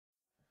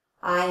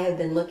I have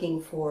been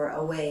looking for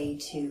a way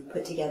to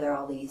put together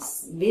all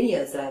these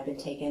videos that I've been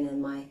taking,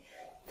 and my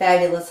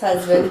fabulous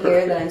husband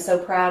here that I'm so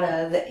proud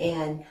of,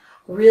 and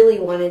really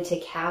wanted to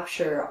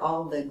capture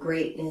all the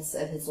greatness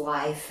of his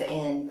life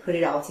and put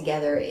it all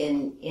together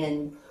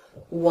in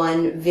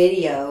one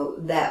video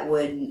that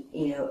would,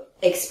 you know,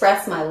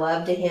 express my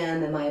love to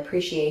him and my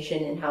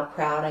appreciation and how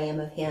proud I am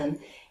of him,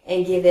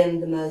 and give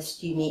him the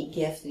most unique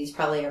gift that he's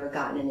probably ever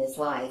gotten in his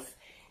life.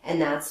 And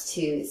that's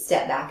to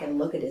step back and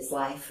look at his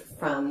life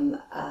from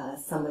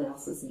someone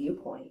else's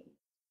viewpoint.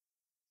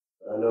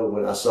 I know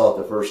when I saw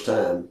it the first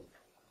time,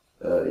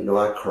 you know,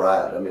 I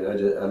cried. I mean,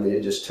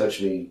 it just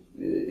touched me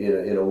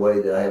in a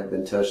way that I haven't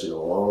been touched in a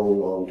long,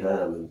 long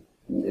time,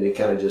 and it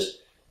kind of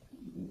just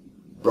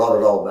brought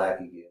it all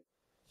back again.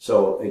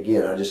 So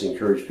again, I just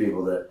encourage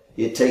people that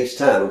it takes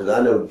time, because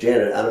I know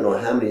Janet, I don't know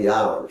how many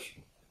hours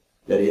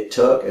that it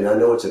took, and I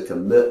know it's a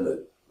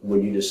commitment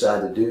when you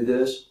decide to do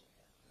this,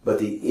 but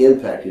the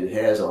impact it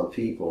has on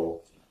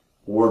people,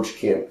 words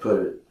can't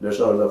put it. There's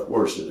not enough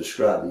words to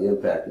describe the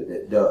impact that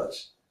it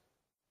does.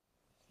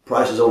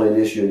 Price is only an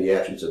issue in the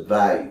absence of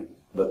value,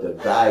 but the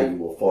value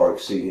will far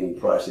exceed any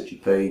price that you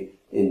pay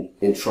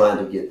in trying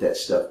to get that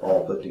stuff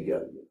all put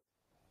together.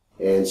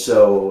 And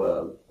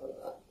so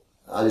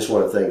I just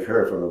want to thank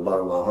her from the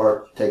bottom of my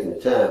heart for taking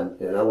the time,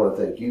 and I want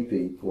to thank you,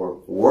 Pete,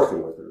 for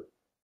working with her.